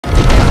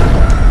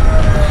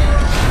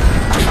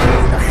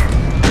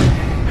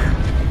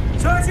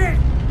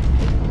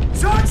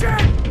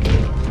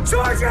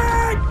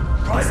Sergeant!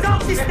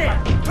 Stop this thing!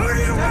 Turn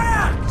it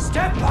around!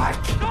 Step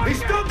back!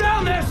 He's still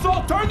down there,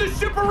 Salt! Turn the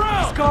ship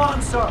around! He's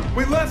gone, sir.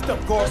 We left him,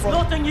 Corporal.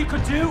 Nothing you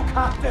could do,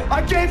 Captain.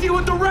 I gave you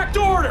a direct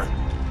order!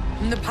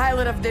 I'm the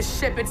pilot of this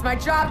ship. It's my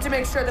job to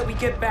make sure that we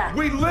get back.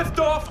 We lift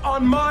off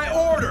on my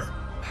order!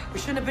 We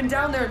shouldn't have been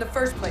down there in the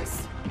first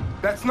place.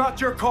 That's not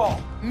your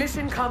call.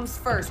 Mission comes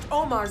first.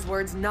 Omar's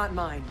words, not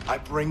mine. I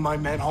bring my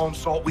men home,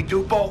 Salt. We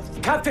do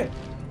both. Captain,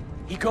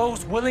 he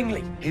goes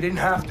willingly. He didn't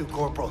have to,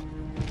 Corporal.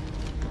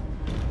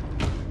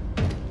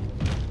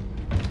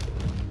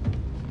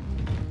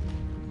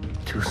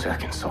 Two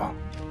seconds, Salt.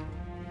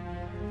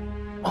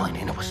 All I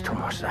needed was 2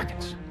 more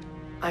seconds.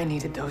 I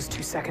needed those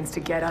 2 seconds to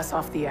get us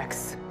off the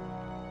X.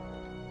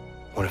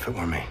 What if it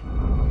were me?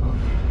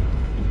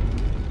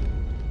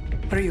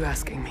 What are you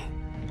asking me?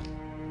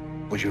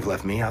 Would you have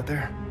left me out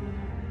there?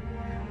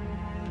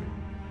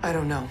 I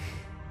don't know.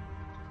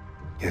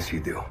 Yes, you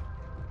do.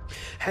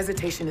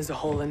 Hesitation is a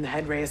hole in the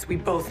head, Reyes. We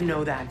both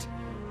know that.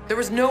 There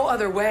was no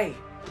other way.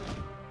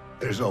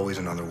 There's always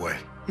another way.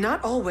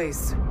 Not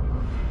always.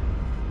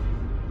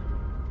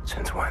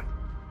 Since when?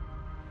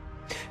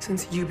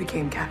 Since you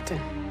became captain.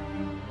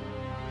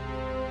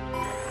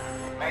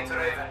 Main to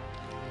Raven.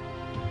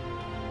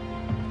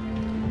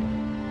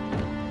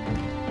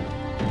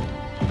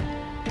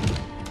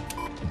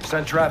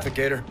 Send traffic,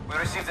 Gator. We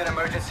received an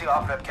emergency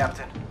oprep,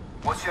 Captain.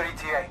 What's your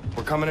ETA?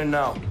 We're coming in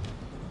now.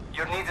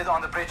 You're needed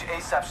on the bridge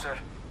ASAP, sir.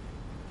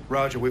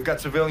 Roger, we've got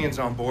civilians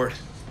on board.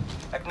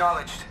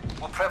 Acknowledged.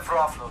 We'll prep for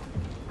offload.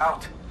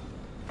 Out.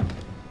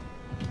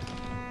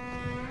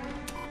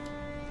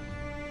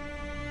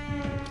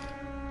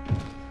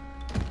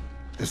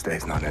 This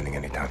day's not ending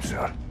anytime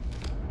soon.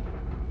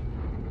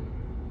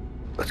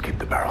 Let's keep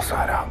the barrel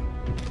side out.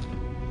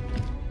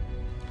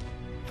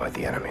 Fight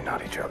the enemy,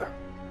 not each other.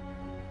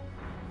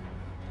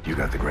 You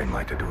got the green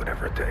light to do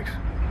whatever it takes.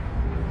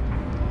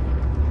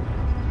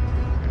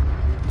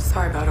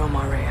 Sorry about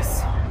Omar,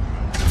 Reyes.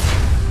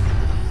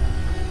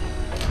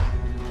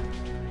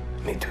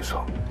 Me too,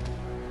 Salt.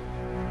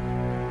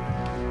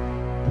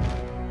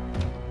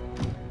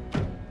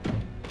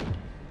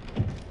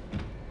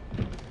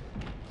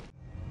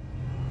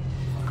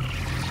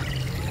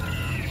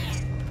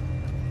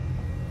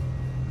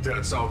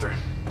 Lieutenant Salter.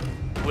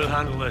 We'll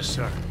handle this,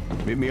 sir.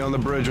 Meet me on the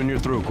bridge when you're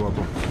through,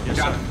 Corporal. Yes,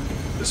 Got sir.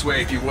 it. This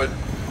way, if you would.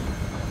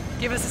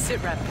 Give us a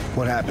sit rep.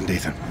 What happened,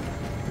 Ethan?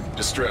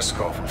 Distress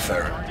call from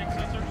Farron.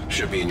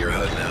 Should be in your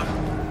HUD now.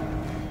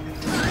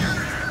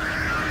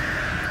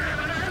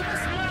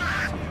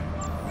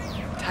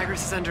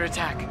 Tigris is under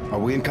attack. Are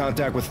we in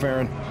contact with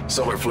Farron?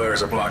 Solar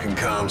flares are blocking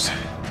comms.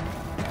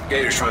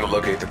 Gator's trying to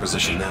locate the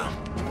position now.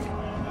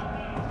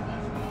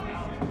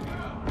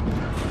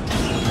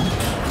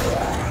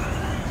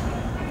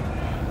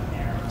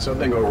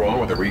 Something go wrong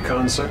with the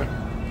recon, sir?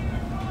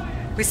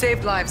 We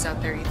saved lives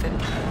out there, Ethan.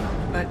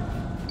 But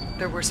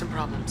there were some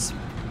problems.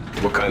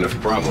 What kind of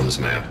problems,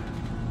 ma'am?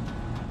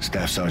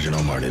 Staff Sergeant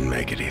Omar didn't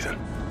make it, Ethan.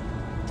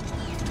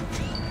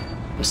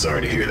 I'm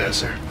sorry to hear that,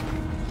 sir.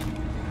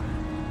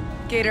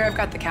 Gator, I've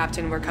got the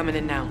captain. We're coming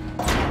in now.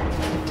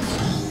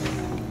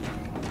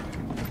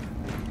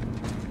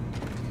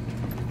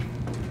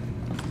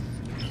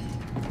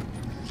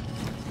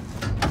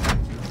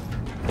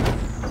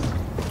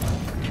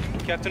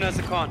 Captain has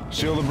the con.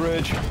 Seal the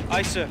bridge.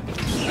 Aye, sir.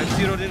 I've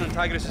zeroed in on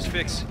Tigris'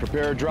 fix.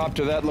 Prepare a drop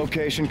to that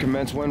location.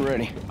 Commence when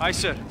ready. Aye,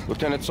 sir.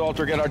 Lieutenant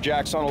Salter, get our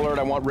jacks on alert.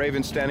 I want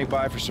Raven standing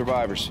by for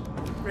survivors.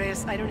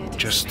 Reyes, I don't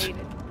anticipate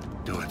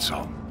it. Do it,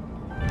 Salt.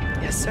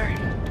 Yes, sir.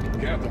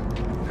 Captain,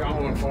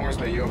 Combo informs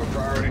me you have a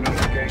priority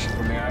notification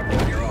from the Admiral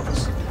in your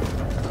office.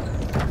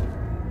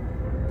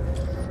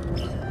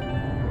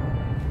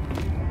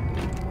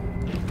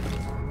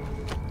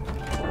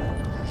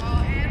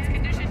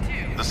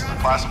 This is a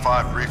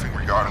classified briefing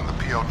regarding the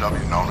POW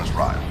known as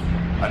Riot.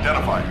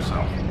 Identify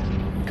yourself.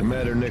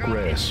 Commander Nick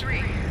Reyes. 3,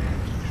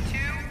 2,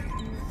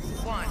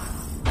 1.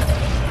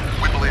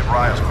 We believe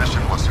Riot's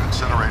mission was to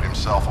incinerate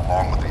himself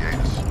along with the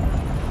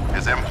ATIS.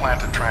 His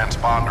implanted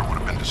transponder would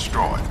have been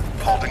destroyed,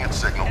 halting its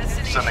signal,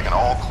 sending an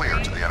all clear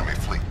to the enemy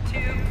fleet.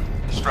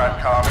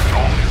 Stratcom can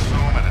only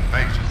assume an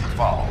invasion to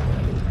follow.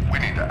 We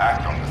need to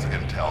act on this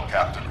intel,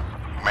 Captain.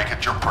 Make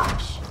it your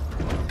purpose.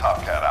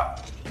 Top Cat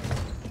out.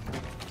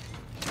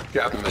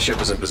 Captain, the ship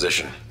is in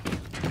position.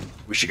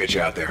 We should get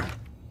you out there.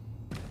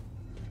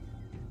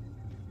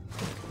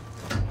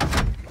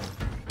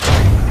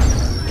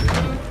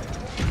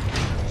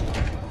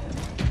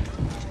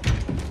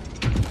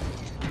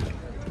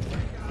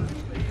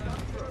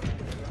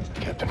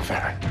 Captain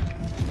Farron.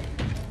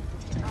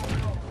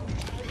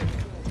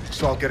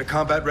 Salt, get a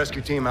combat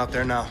rescue team out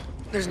there now.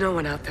 There's no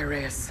one out there,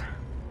 Reyes.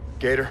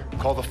 Gator,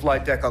 call the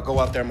flight deck. I'll go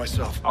out there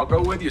myself. I'll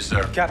go with you,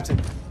 sir.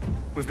 Captain,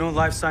 we've no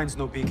life signs,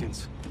 no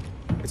beacons.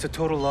 It's a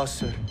total loss,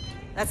 sir.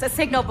 That's a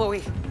signal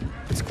buoy.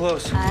 It's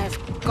close. I've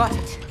got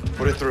it.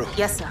 Put it through.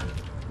 Yes, sir.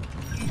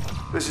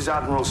 This is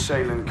Admiral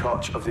Salen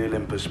Koch of the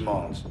Olympus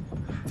Mons.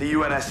 The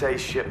UNSA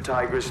ship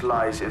Tigris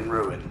lies in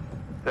ruin.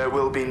 There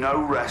will be no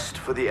rest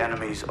for the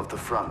enemies of the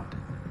front.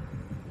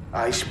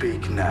 I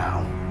speak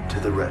now to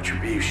the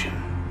Retribution.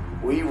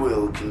 we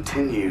will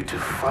continue to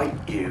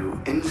fight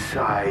you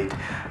inside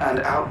and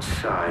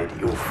outside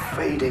your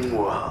fading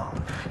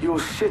world. Your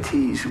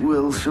cities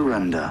will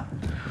surrender,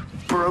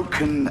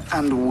 broken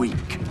and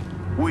weak.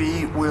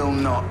 We will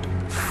not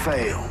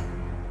fail.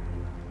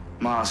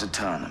 Mars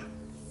Eternum.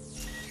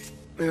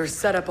 We were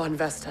set up on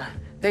Vesta.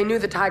 They knew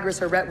the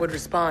Tigris or Rhett would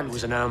respond. It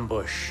was an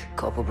ambush.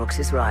 Corporal Brooks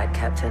is right,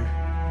 Captain.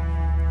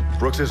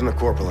 Brooks isn't a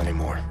corporal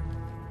anymore.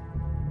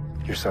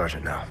 You're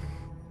sergeant now.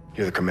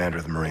 You're the commander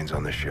of the Marines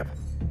on this ship.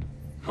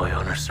 My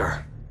honor,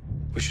 sir.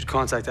 We should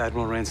contact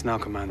Admiral Rains now,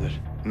 Commander.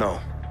 No.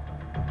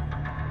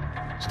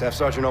 Staff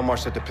Sergeant Omar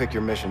said to pick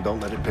your mission. Don't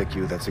let it pick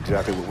you. That's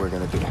exactly what we're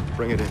gonna do.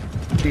 Bring it in.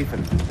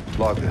 Ethan,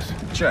 log this.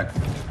 Check.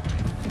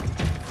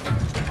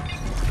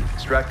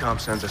 Stratcom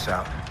sends us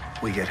out.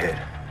 We get hit.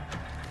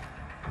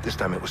 This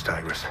time it was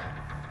Tigris.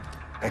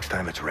 Next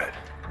time it's Red.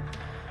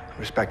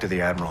 Respect to the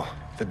Admiral,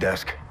 the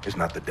desk is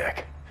not the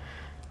deck.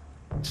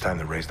 It's time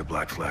to raise the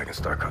black flag and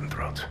start cutting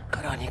throats.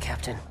 Good on you,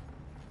 Captain.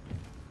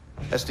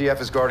 SDF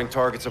is guarding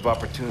targets of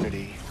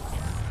opportunity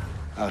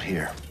out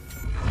here.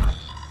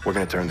 We're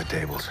gonna turn the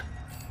tables.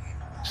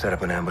 Set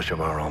up an ambush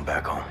of our own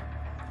back home.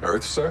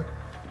 Earth, sir?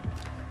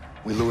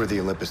 We lure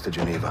the Olympus to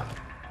Geneva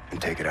and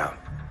take it out.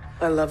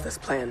 I love this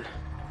plan.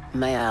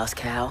 May I ask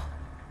how,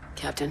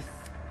 Captain?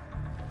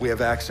 We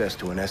have access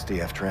to an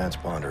SDF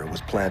transponder. It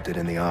was planted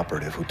in the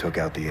operative who took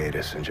out the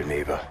Atis in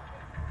Geneva.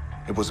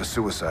 It was a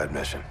suicide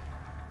mission.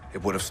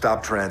 It would have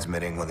stopped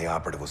transmitting when the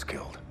operative was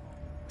killed.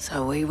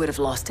 So we would have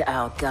lost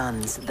our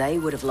guns. They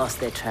would have lost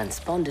their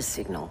transponder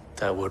signal.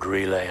 That would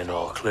relay an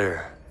all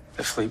clear.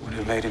 The fleet would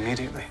invade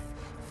immediately.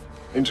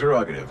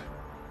 Interrogative.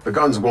 The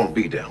guns won't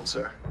be down,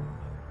 sir.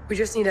 We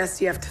just need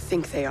SDF to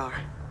think they are.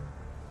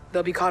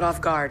 They'll be caught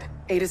off guard.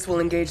 Atis will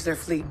engage their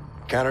fleet.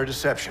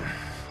 Counter-deception.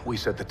 We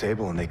set the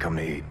table and they come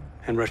to eat.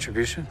 And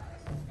retribution?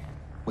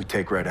 We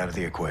take Red out of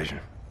the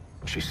equation.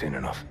 She's seen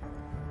enough.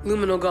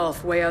 Luminal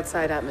Gulf, way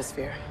outside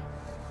atmosphere.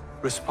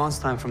 Response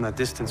time from that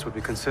distance would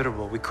be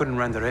considerable. We couldn't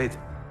render aid.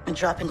 A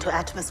drop into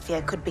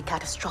atmosphere could be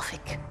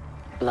catastrophic.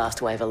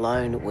 Blast wave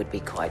alone would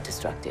be quite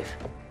destructive.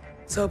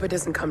 Let's hope it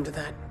doesn't come to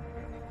that.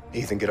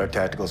 Ethan, get our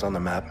tacticals on the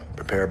map.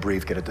 Prepare a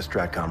brief, get it to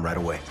Stratcom right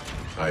away.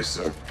 Aye,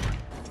 sir.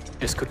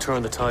 This could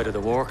turn the tide of the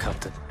war,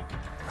 Captain.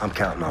 I'm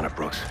counting on it,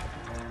 Brooks.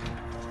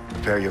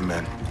 Prepare your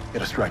men.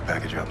 Get a strike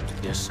package up.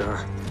 Yes,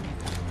 sir.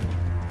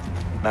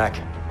 Mac,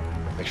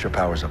 make sure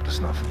power's up to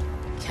snuff.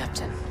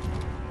 Captain.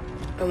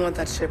 I want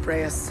that ship,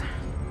 Reyes.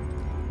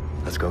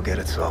 Let's go get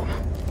it, Sol.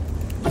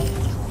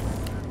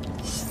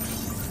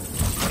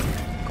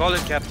 Call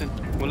it, Captain.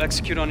 We'll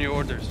execute on your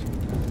orders.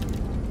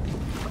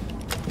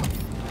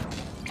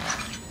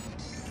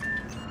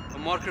 A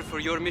marker for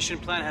your mission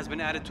plan has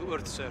been added to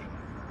Earth, sir.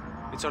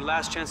 It's our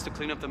last chance to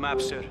clean up the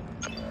map, sir.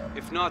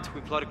 If not,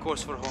 we plot a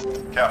course for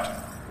home. Captain.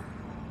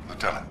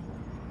 Lieutenant.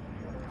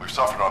 We've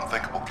suffered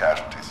unthinkable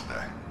casualties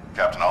today.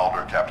 Captain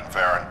Alder, Captain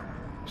Farron.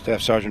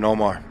 Staff Sergeant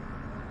Omar.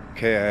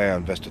 KIA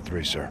on Vesta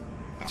 3, sir.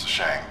 It's a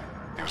shame.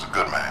 He was a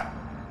good man.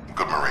 A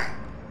good Marine.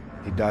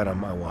 He died on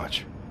my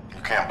watch.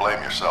 You can't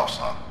blame yourself,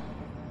 son.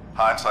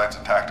 Hindsight's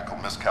a tactical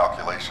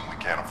miscalculation we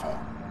can't afford.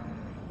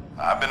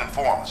 I've been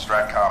informed that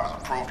Stratcom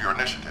has approved your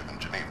initiative in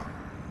Geneva.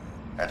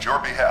 At your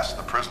behest,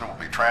 the prisoner will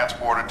be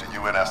transported to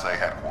UNSA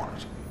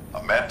headquarters.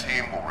 A med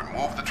team will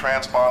remove the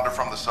transponder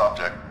from the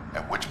subject,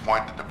 at which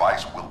point the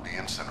device will be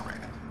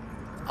incinerated.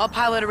 I'll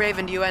pilot a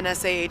Raven to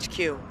UNSA HQ.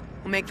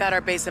 We'll make that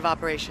our base of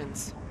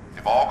operations.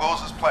 If all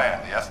goes as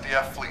planned, the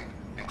SDF fleet,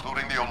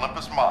 including the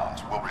Olympus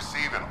Mons, will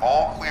receive an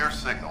all-clear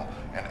signal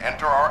and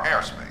enter our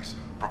airspace,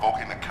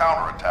 provoking a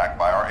counterattack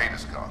by our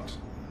Atis guns.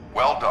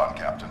 Well done,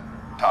 Captain.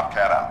 Top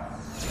Cat out.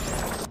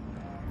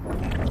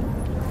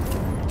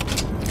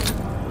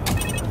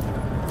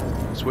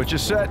 Switch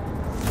is set.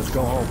 Let's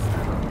go home.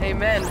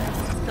 Amen.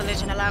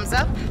 Collision alarms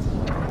up.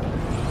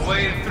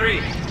 Away in 3,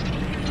 2,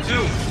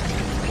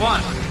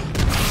 1.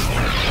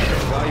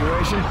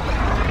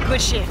 Evaluation?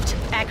 Good shift.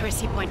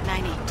 Accuracy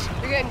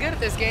 .98. You're getting good at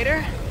this,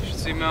 Gator. You should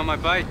see me on my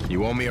bike.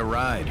 You owe me a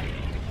ride.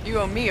 You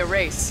owe me a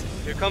race.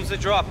 Here comes the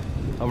drop.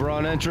 Hover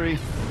on entry.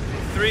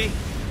 3,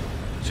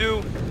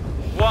 2,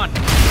 1.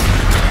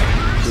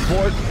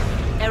 Report.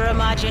 Error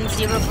margin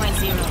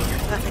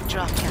 0.0. Perfect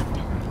drop,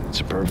 Captain.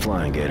 Superb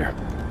flying, Gator.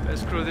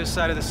 Best crew this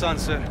side of the sun,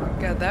 sir.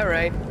 Got that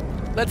right.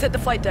 Let's hit the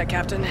flight deck,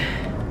 Captain.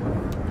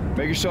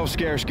 Make yourself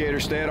scarce, Gator.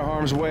 Stay out of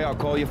harm's way. I'll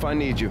call you if I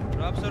need you.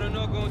 Drops are a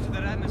no-go into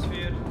that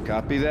atmosphere.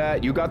 Copy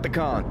that. You got the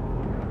con.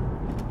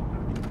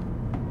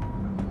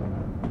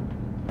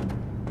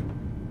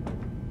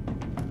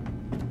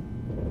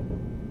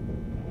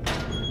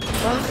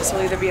 Well, this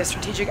will either be a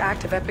strategic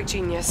act of epic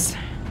genius.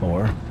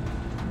 Or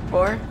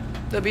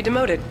they'll be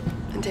demoted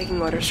and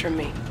taking orders from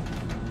me.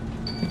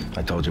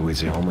 I told you we'd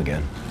see home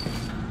again.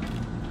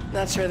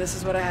 Not sure this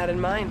is what I had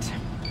in mind.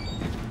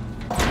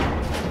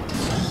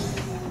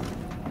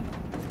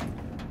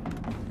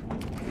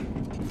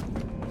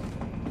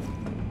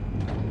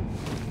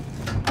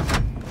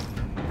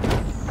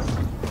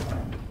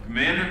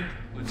 Commander,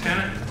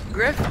 Lieutenant.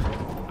 Griff?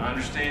 I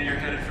understand you're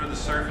headed for the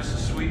surface of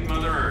sweet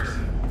Mother Earth.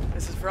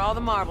 This is for all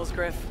the marbles,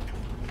 Griff.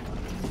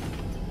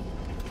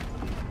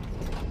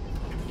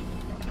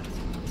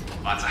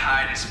 Lots of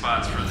hiding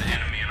spots for the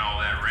enemy and all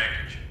that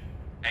wreckage.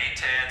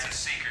 ATADs and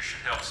Seekers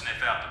should help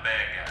sniff out the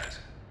bad guys.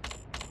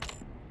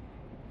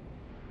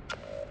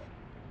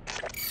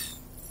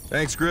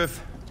 Thanks,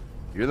 Griff.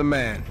 You're the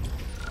man.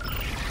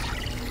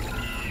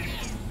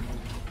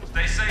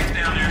 Stay safe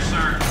down there,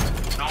 sir.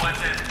 Don't let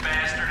that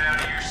bastard out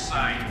of your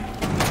sight.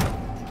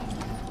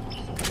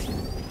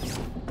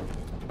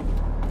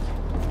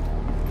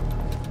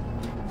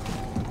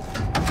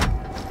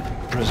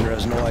 Prisoner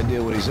has no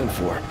idea what he's in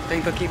for.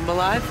 Think they'll keep him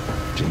alive?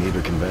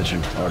 Geneva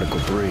Convention, Article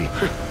 3.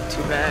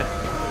 Too bad.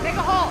 Make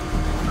a halt!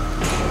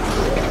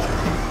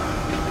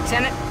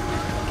 Lieutenant,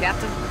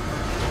 Captain,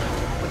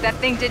 what that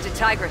thing did to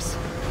Tigris,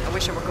 I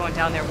wish I were going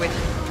down there with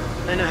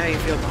you. I know how you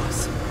feel,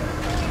 boss.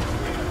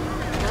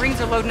 Marines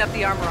are loading up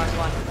the armor on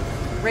one.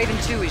 Raven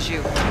 2 is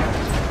you.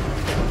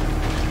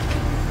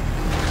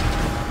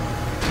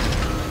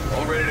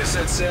 All ready to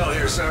set sail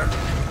here, sir.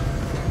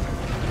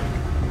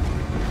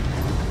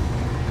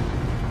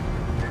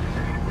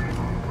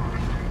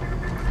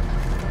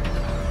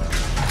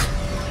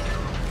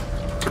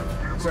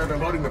 Sir, they're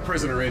loading the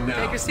prisoner in now.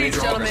 Take your seats,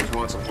 Major gentlemen. August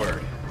wants a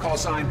word. Call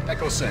sign,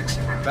 Echo 6.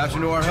 Patch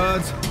into our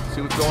HUDs,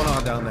 see what's going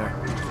on down there.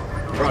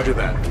 Roger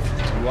that.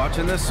 You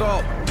watching this,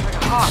 Salt?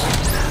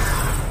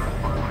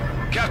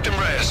 Captain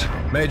Reyes.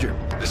 Major.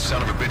 This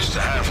son of a bitch is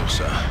a handful,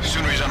 sir.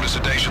 Sooner he's under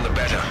sedation, the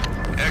better.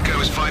 Echo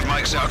is 5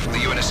 mics out from the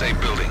UNSA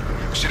building.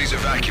 City's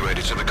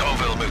evacuated, so the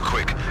convoy will move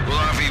quick. We'll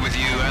RV with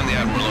you and the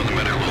Admiral on the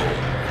medical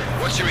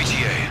hall. What's your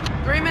ETA?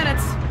 3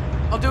 minutes.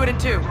 I'll do it in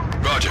 2.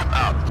 Roger,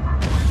 out.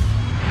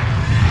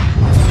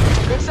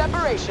 Good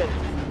separation.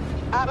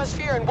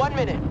 Atmosphere in 1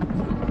 minute.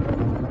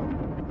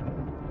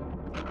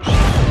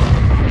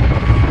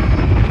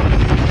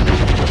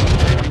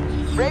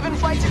 Raven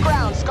flight to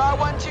ground. Scar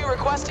 1-2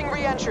 requesting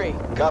re-entry.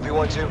 Copy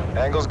 1-2.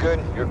 Angle's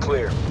good. You're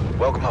clear.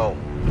 Welcome home.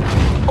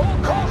 All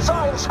call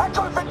signs!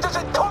 Echo Victor's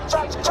in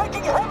contact!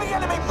 Taking heavy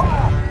enemy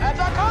fire! That's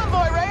our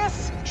convoy,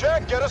 Reyes!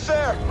 Check, get us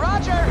there.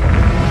 Roger!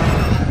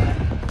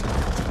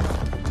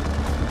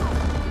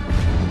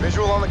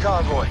 Visual on the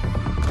convoy.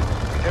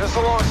 Get us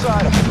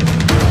alongside him.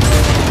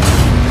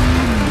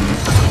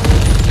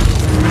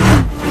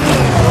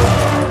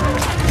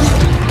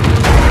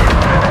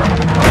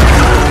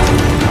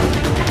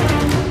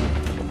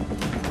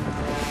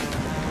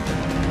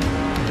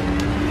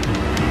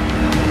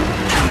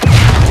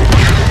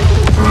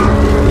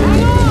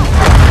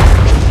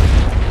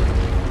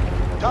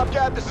 Top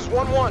Cap, this is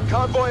 1-1.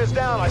 Convoy is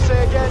down. I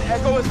say again,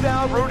 Echo is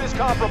down. Route is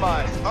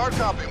compromised. Hard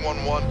copy,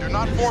 1-1. Do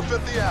not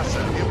forfeit the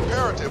asset.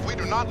 Imperative we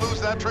do not lose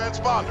that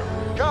transponder.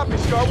 Copy.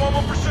 Scar 1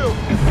 will pursue.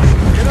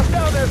 Get us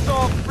down there,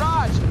 Saul.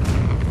 Raj!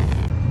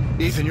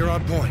 Ethan, you're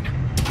on point.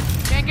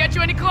 Can't get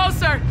you any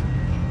closer!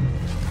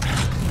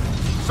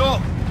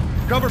 Salt,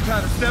 cover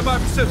pattern. Stand by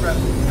for sitrep.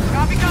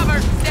 Copy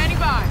cover. Standing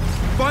by.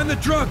 Find the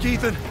drunk,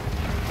 Ethan.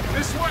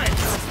 This way!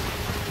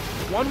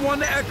 1-1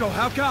 to Echo.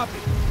 How copy?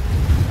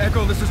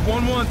 Echo, this is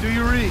 1-1. Do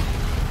you read?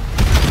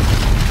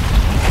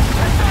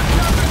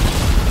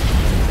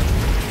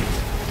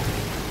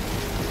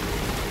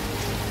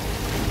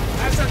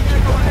 That's an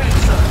Echo ahead,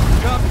 sir.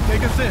 Copy.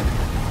 Take us in.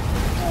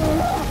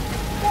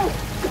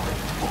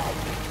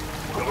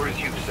 Door is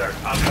you, sir.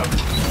 I'll cover.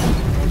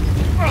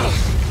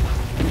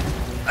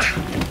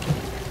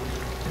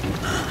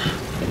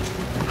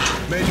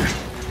 Major,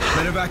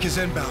 medevac is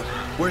inbound.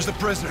 Where's the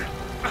prisoner?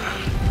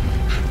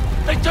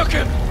 They took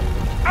him!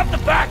 At the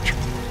back!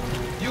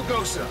 You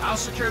go, sir. I'll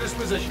secure this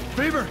position.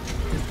 Beaver,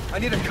 I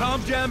need a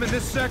comm jam in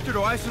this sector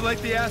to isolate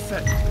the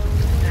asset.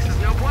 This is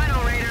no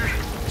bueno, Raider.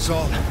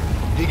 Salt,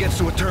 he gets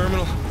to a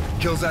terminal,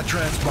 kills that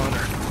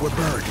transponder. We're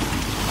burned.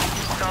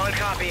 Solid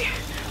copy.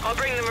 I'll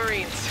bring the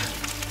Marines.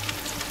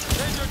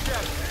 Here's your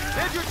jet.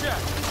 Here's your jet.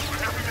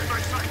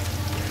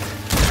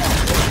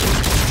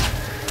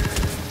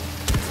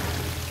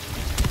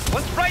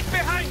 Was right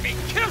behind me!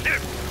 Kill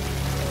him!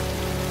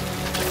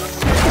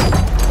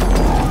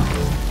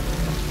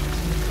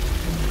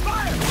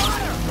 Fire!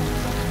 Fire!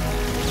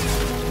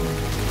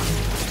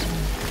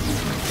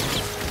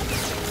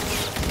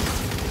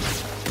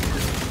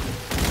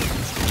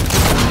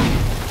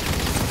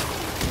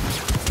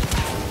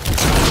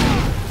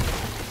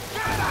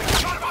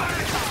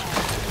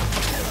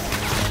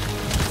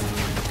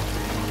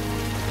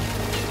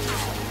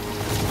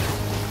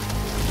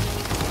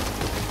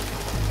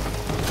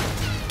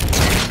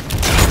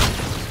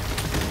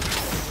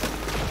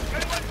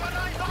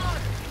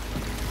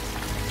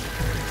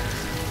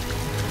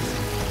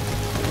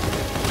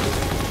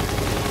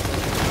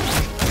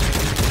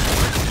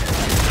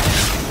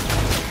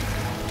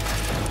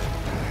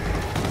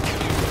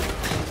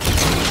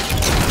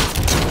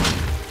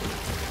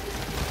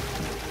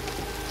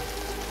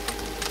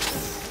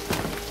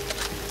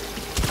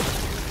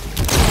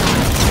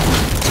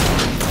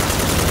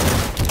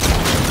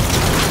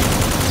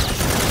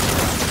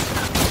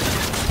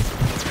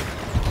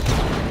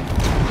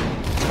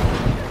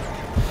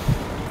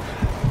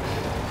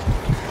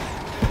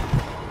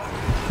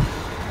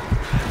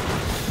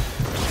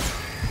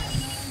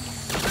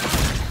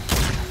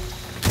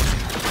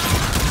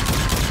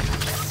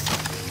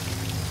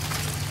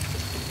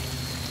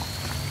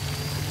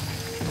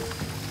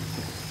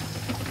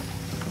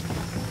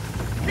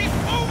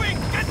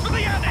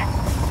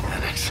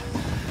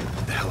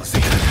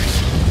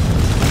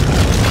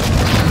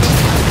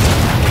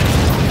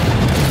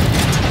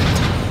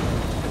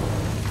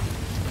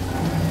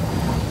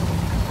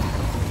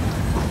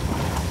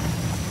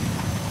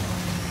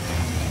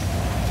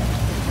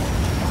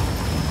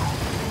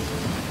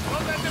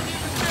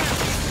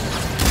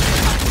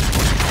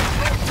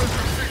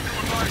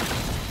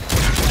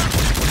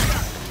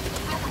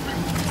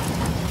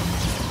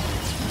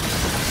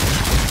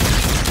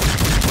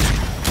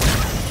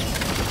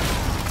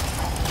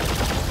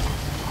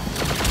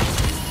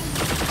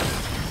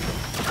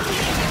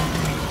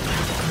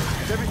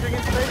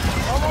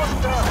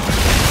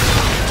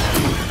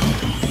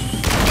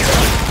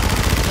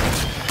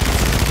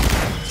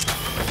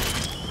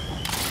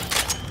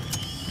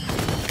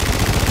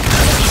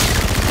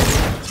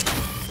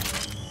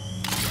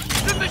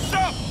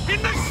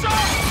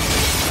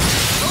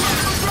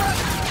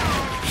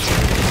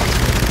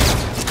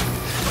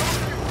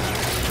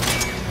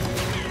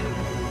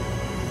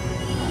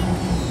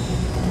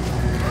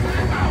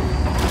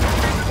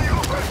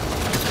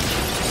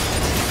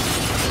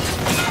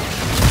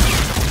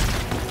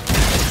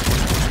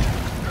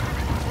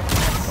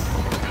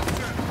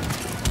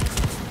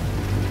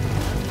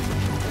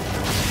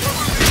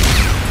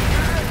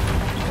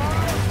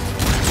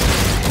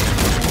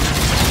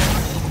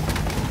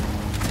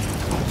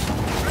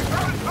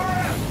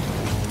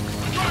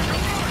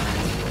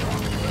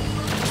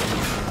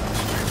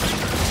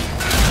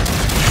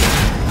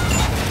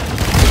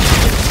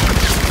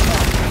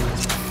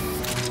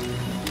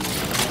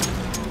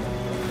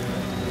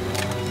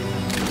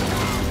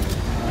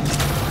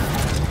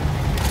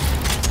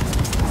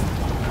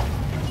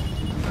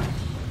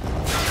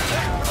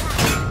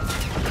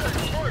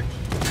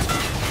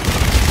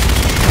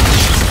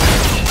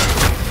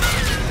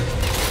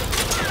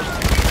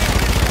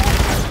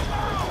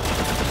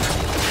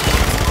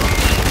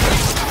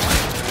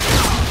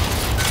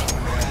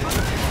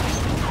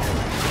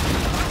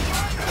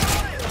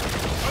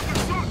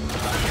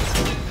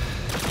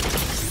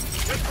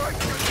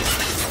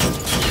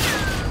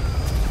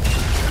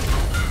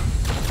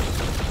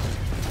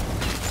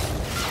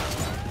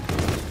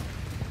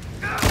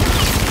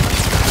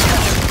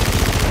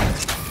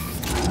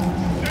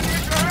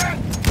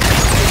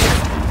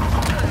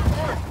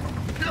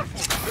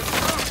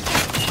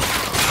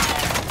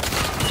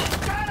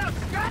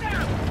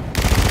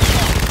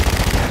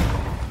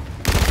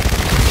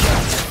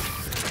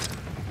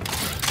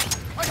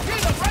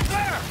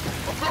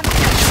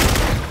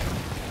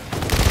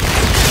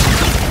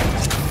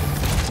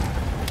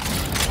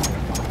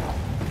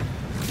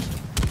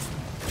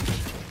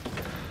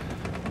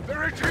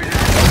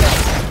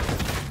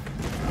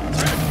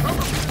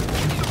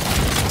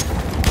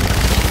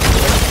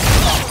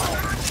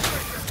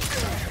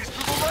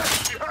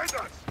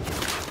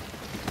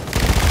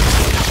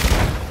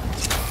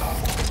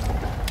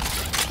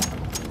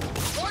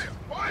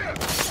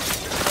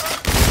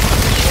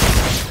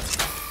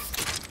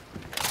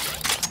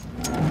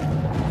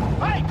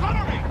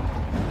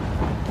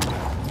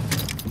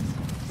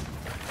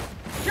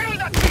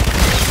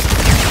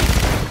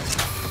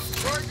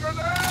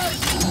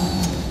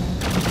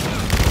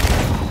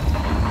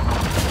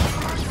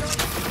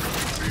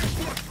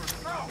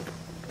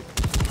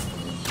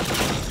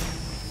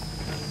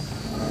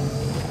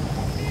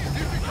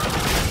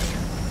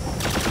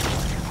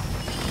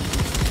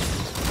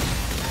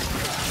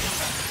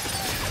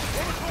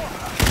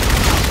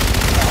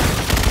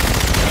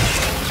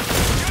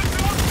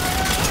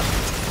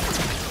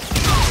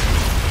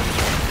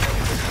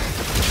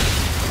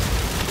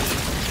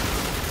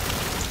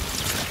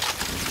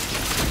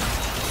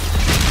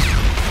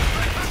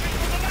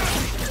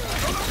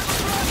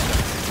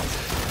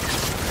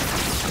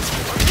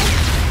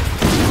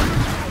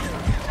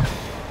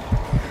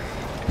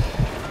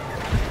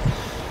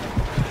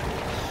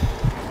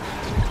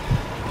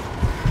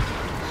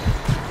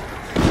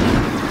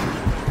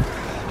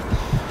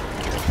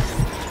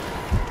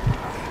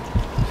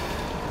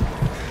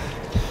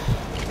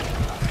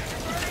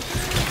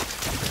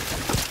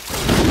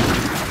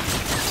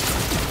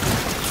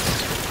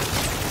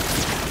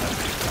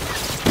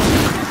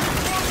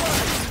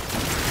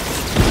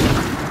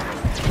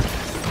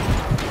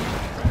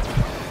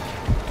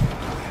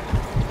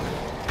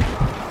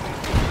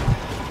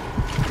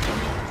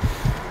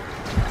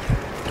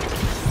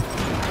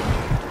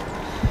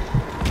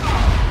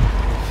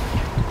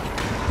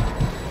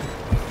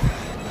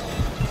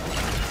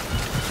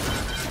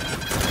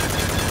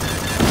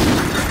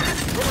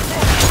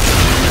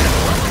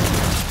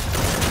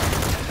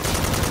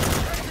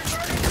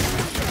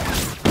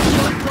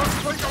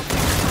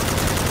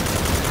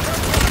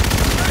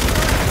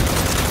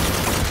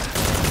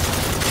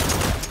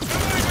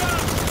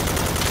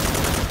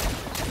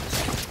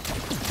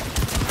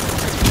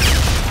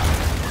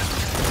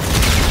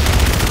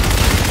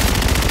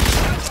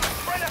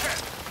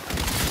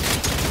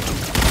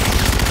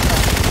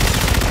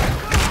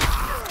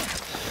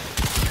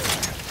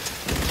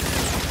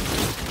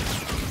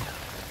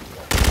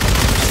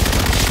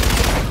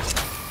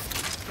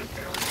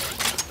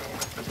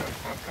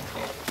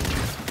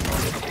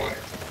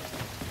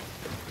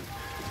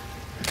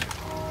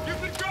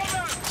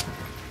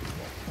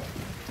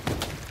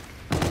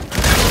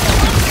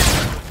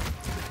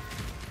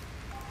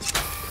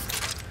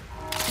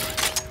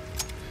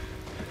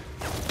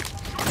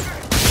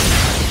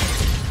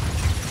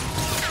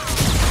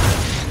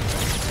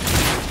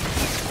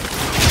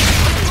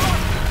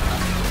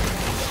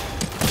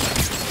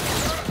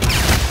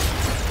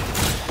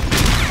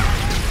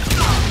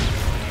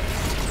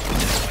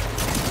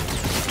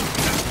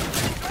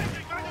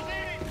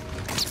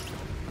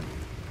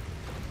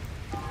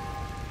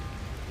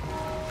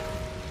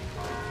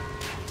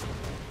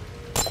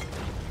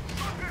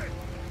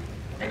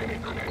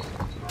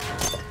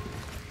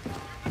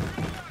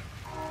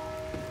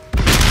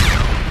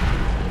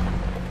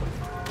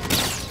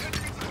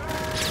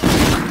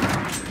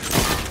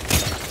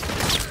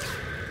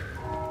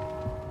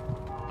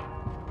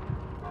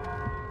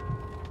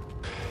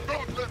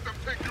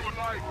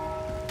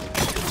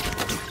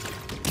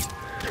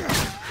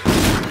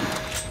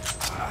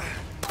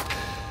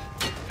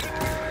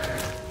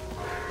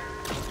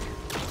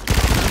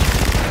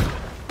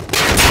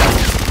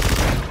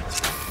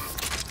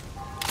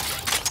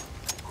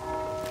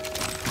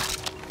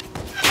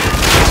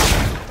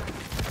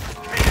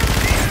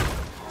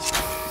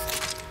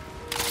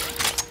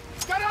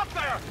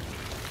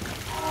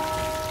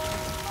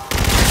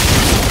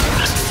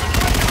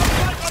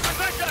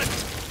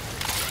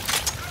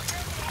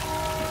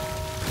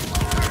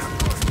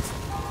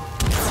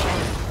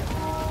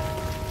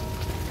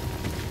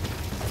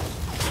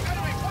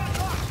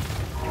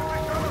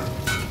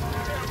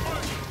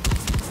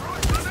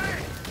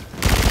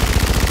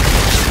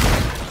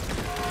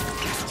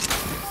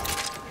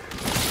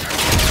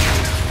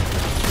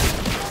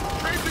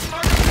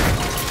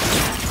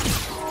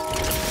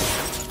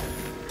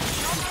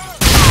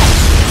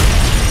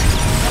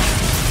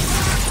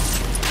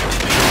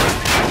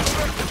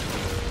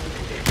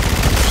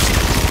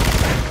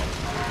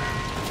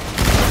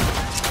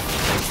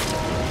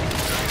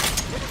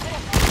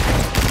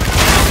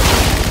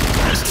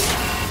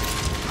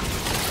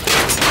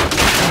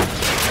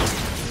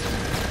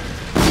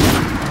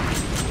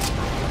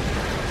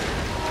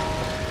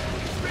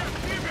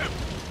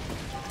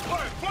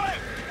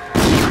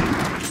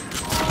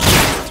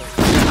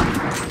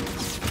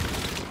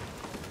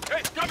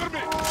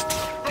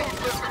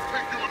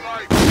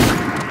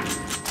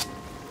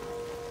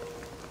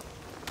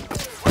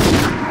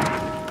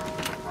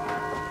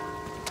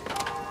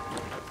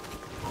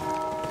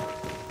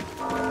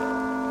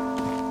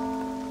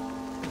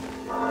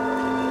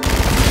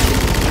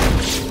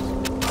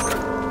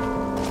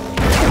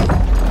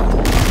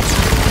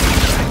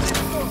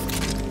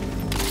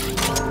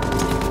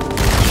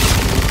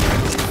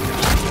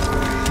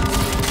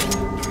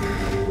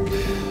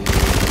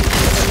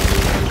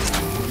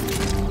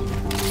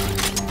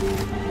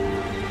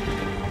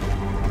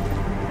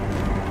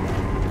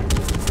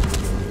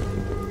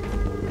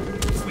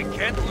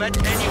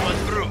 anyone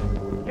through.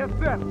 Get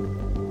set.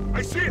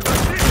 I see it! I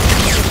see it!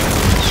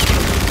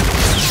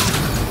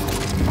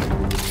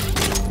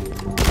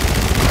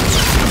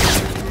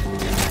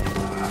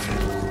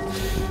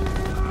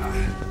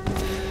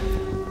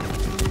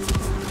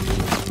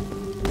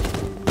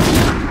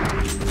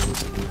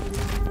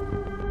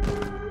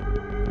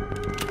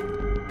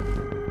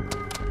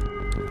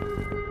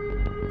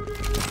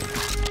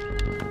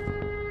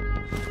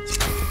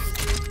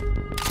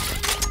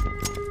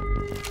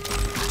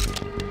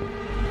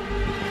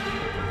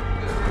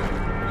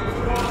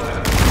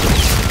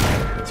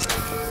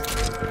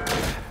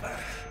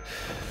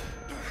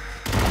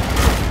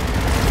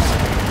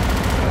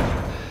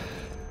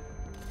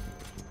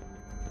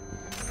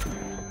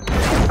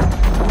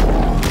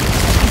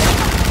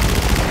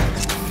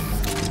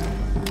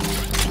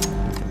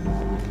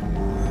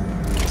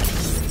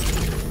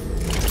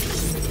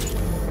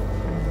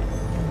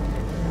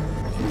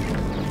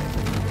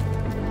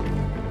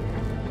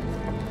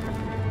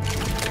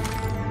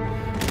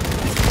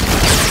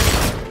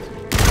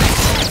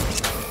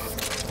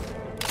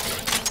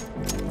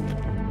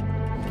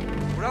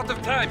 We're out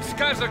of time.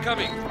 Scavs are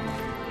coming.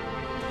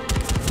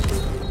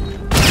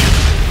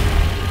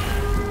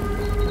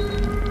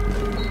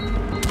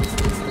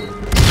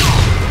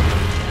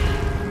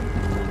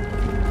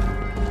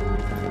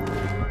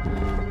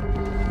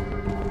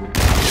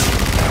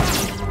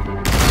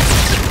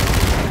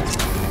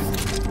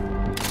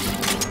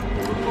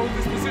 We'll hold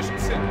this position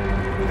set.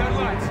 We got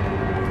lights.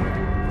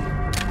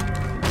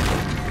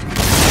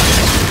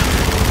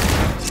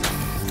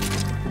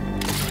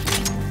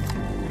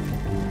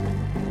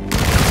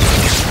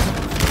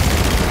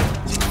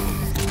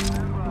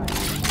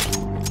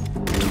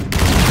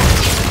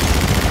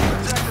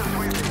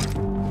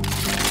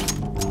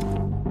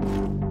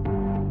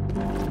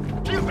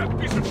 Kill that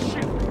piece of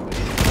shit!